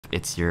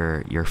it's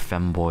your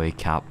femboy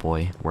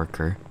catboy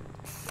worker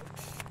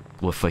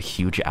with a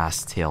huge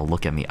ass tail.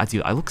 Look at me.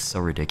 I look so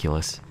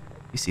ridiculous.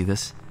 You see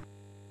this?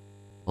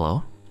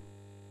 Hello?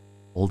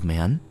 Old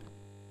man?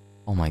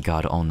 Oh my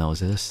god, oh no,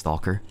 is it a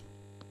stalker?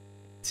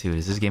 Dude,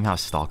 does this game have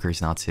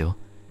stalkers now too?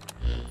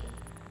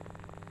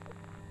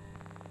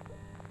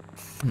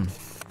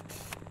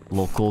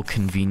 Local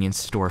convenience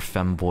store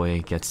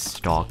femboy gets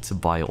stalked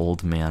by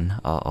old man.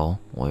 Uh-oh.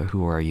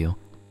 Who are you? You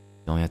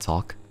want me to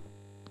talk?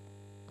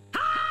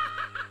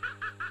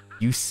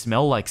 You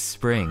smell like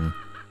spring.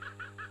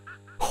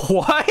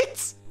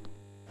 What?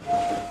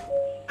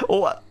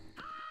 What?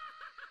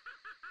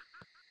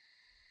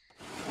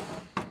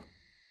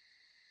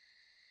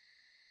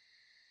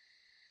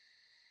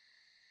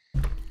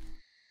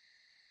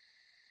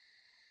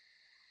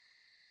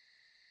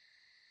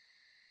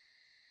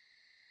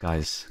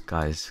 Guys,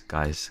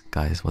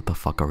 what the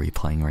fuck are we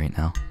playing right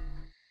now?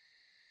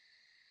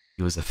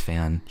 He was a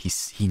fan.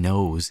 He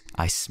knows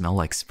I smell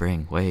like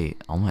spring.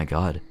 Wait, oh my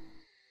god.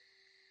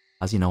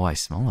 How's he know what I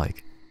smell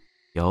like?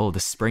 Yo, the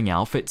spring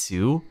outfit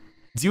too?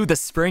 Dude, the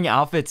spring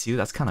outfit too?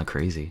 That's kind of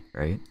crazy,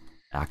 right?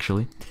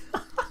 Actually.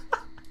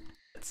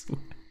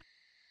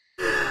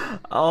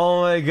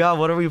 Oh my god,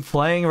 what are we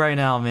playing right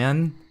now,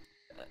 man?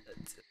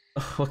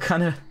 What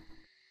kind of...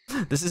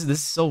 This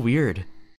is so weird.